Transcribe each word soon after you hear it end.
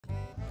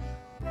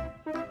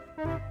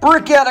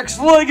Brick Addicts,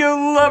 Lego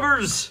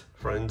lovers,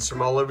 friends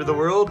from all over the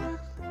world,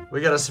 we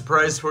got a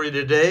surprise for you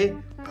today.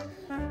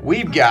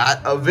 We've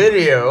got a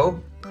video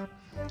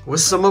with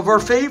some of our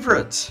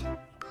favorites.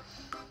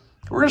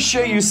 We're going to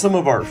show you some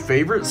of our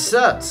favorite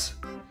sets.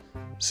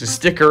 So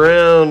stick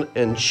around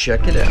and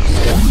check it out.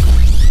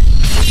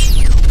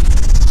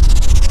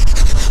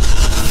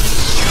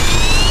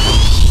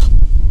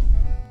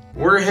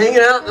 We're hanging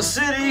out in the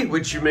city,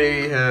 which you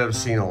may have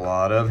seen a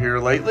lot of here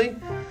lately.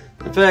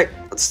 In fact,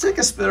 let's take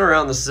a spin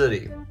around the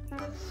city.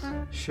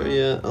 Show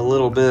you a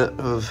little bit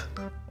of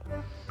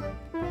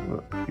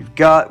what we've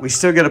got. We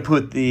still got to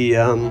put the,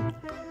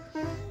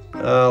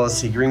 let's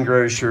see,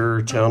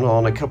 Greengrocer, Town Hall,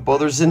 and a couple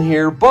others in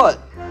here.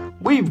 But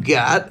we've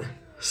got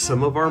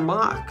some of our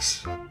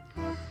MOCS.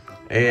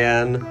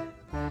 And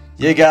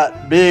you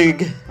got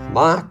big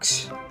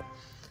MOCS.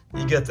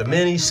 You got the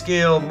mini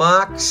scale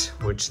MOCS,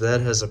 which that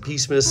has a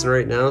piece missing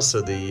right now,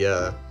 so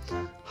the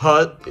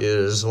hut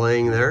is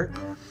laying there.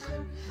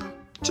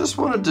 Just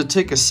wanted to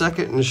take a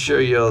second and show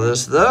you all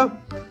this though.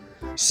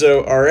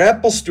 So our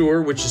Apple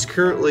Store, which is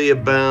currently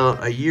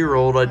about a year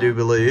old, I do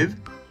believe,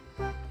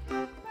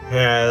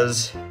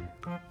 has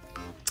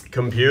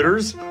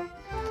computers,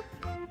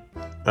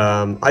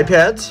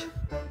 iPads,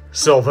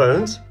 cell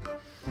phones,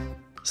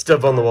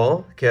 stuff on the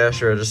wall,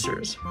 cash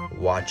registers,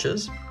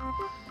 watches,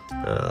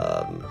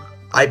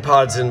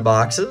 iPods in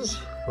boxes,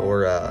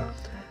 or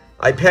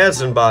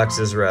iPads in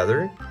boxes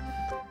rather,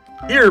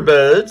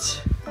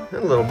 earbuds,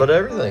 and a little bit of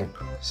everything.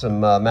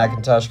 Some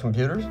Macintosh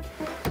computers.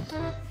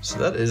 So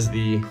that is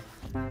the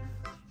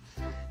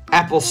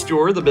Apple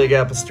Store, the big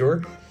Apple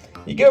Store.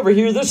 You go over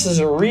here, this is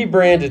a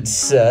rebranded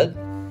set.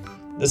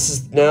 This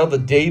is now the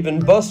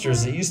Dave &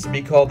 Buster's. It used to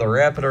be called the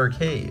Rapid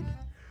Arcade.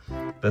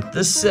 But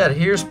this set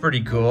here is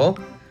pretty cool.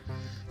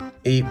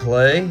 Eat,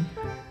 play,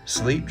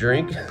 sleep,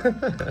 drink.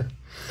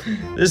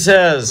 This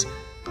has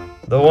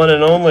the one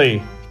and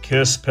only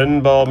Kiss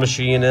pinball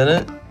machine in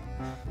it.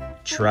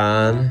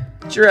 Tron,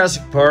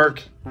 Jurassic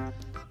Park,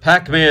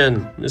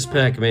 Pac-Man, Miss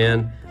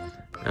Pac-Man,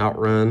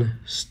 Outrun,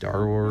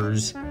 Star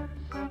Wars,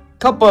 a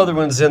couple other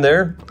ones in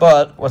there.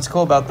 But what's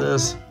cool about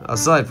this,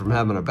 aside from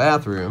having a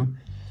bathroom,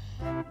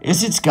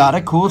 is it's got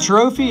a cool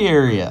trophy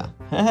area.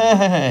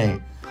 Hey,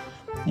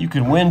 you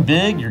can win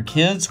big. Your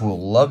kids will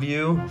love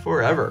you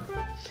forever.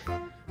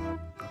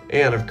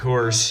 And of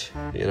course,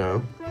 you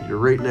know, you're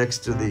right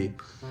next to the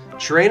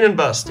train and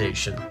bus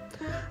station.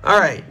 All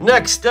right,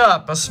 next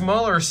up, a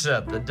smaller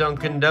set, the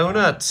Dunkin'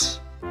 Donuts.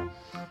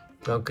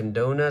 Dunkin'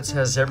 Donuts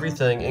has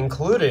everything,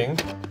 including,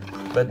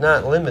 but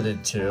not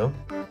limited to,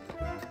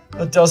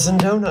 a dozen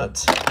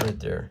donuts right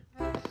there.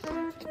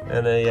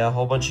 And a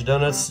whole bunch of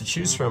donuts to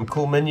choose from.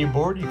 Cool menu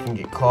board. You can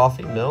get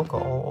coffee, milk,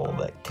 all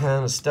that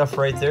kind of stuff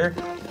right there.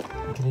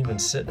 You can even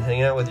sit and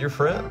hang out with your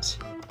friends.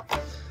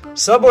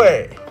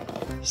 Subway.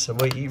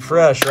 Subway eat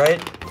fresh,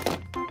 right?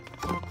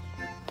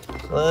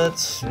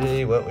 Let's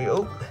see what we,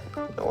 oh,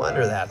 no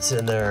wonder that's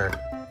in there.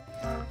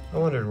 I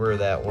wondered where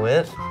that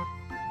went.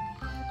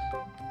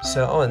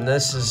 So, oh, and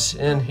this is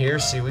in here.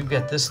 See, we've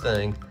got this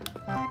thing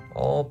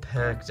all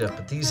packed up,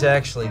 but these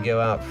actually go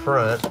out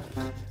front,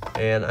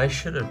 and I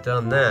should have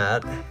done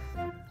that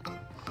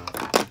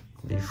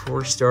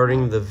before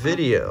starting the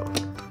video.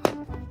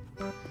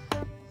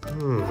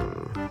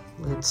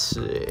 Let's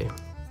see.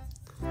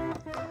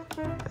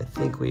 I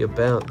think we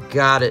about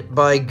got it,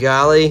 by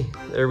golly.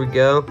 There we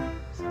go.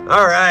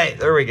 All right,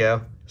 there we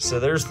go. So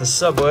there's the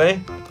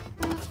Subway,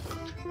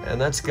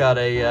 and that's got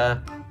a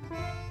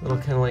little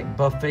kind of like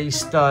buffet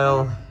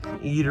style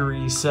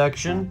eatery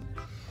section.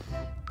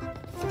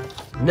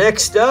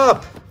 Next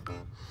up,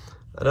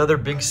 another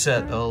big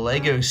set, the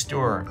Lego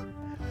Store.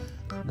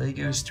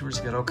 Lego Store's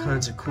got all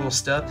kinds of cool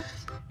stuff.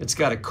 It's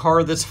got a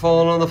car that's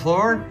fallen on the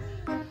floor.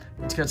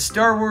 It's got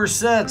Star Wars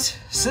sets,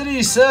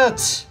 city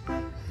sets.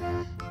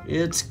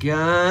 It's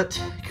got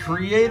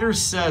creator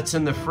sets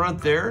in the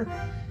front there,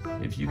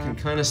 if you can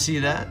kind of see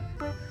that.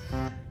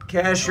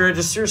 Cash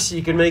register so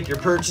you can make your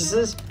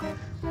purchases.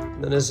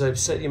 And then, as I've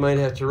said, you might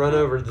have to run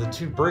over to the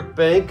 2 brick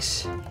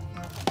banks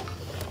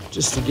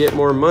just to get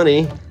more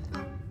money.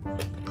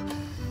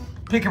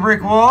 Pick a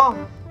brick wall.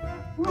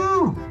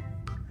 Woo!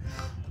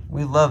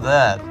 We love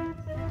that.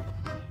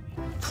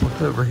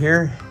 Flip over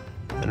here,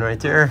 and right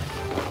there,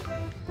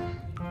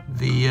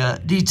 the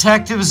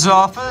detective's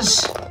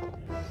office.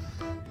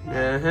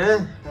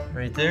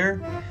 Right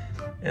there.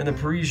 And the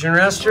Parisian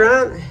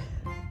restaurant.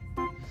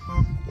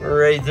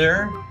 Right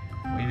there.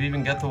 We've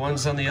even got the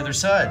ones on the other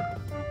side.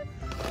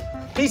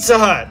 Pizza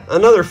Hut,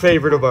 another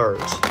favorite of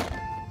ours.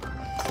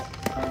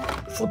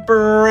 Flip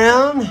her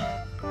around.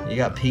 You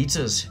got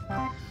pizzas.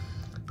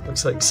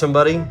 Looks like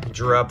somebody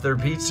dropped their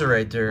pizza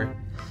right there.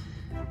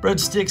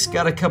 Breadsticks,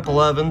 got a couple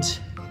ovens.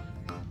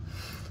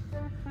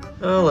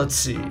 Oh, let's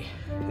see.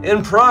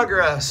 In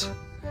progress.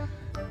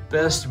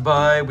 Best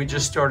Buy, we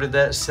just started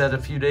that set a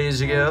few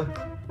days ago.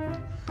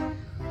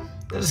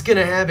 It's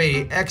gonna have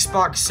a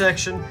Xbox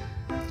section,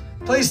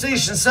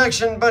 PlayStation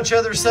section, a bunch of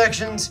other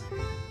sections.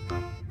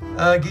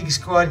 Geek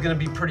Squad gonna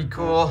be pretty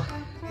cool.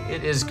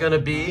 It is gonna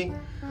be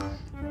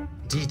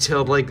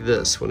detailed like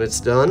this when it's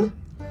done.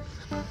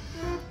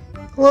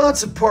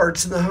 Lots of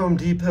parts in the Home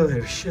Depot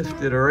have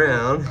shifted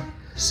around,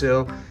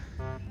 so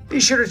be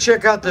sure to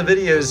check out the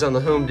videos on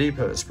the Home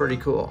Depot. It's pretty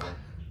cool.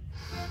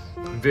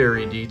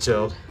 Very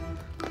detailed.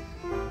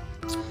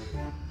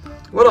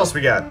 What else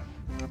we got?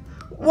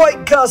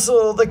 White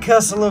Cussle, the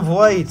Cussle of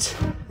White,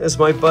 as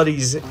my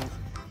buddies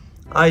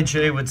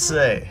IJ would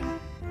say.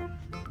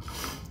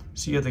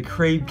 So you have the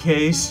crate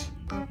case.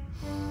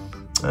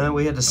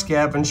 We had to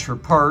scavenge for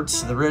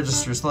parts. The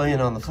register's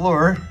laying on the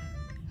floor.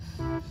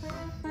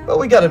 But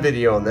we got a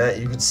video on that,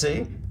 you can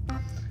see.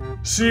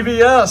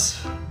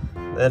 CVS.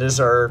 That is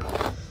the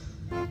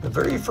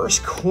very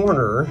first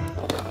corner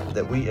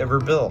that we ever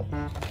built.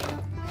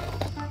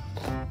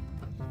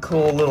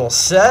 Cool little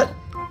set.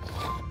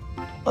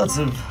 Lots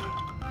of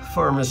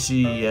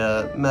pharmacy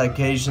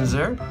medications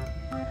there.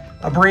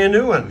 A brand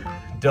new one,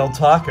 Del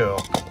Taco.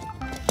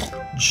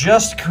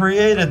 Just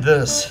created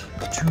this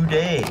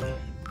today.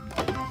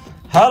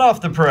 Hot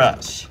off the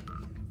press.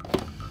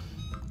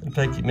 In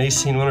fact, you may have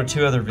seen one or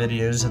two other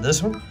videos of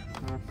this one.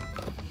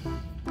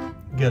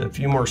 Got a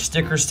few more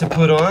stickers to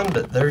put on,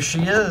 but there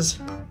she is.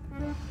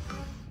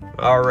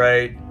 All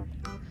right.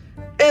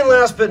 And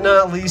last but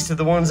not least of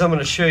the ones I'm going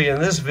to show you in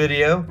this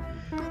video,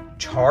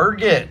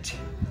 Target.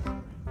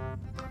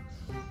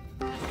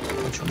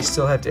 Which we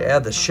still have to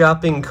add the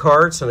shopping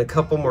carts and a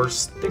couple more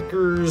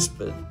stickers,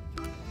 but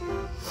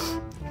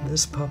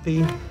this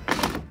puppy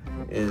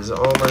is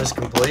almost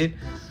complete.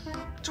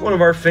 It's one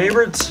of our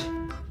favorites.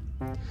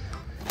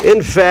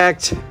 In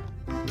fact,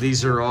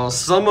 these are all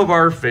some of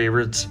our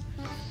favorites,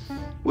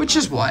 which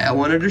is why I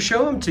wanted to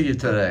show them to you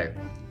today.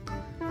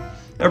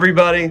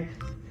 Everybody,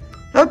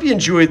 hope you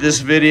enjoyed this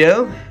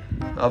video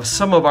of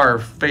some of our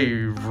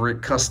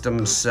favorite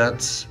custom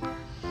sets.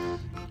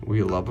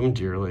 We love them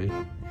dearly.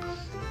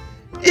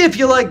 If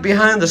you like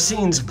behind the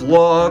scenes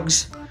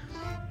vlogs,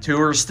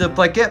 tours, stuff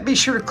like that, be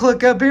sure to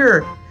click up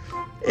here.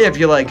 If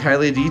you like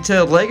highly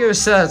detailed Lego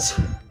sets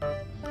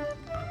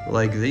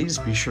like these,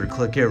 be sure to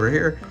click over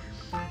here.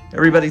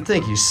 Everybody,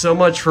 thank you so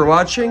much for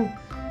watching.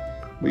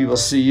 We will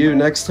see you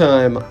next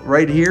time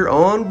right here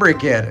on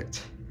Brick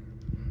Addict.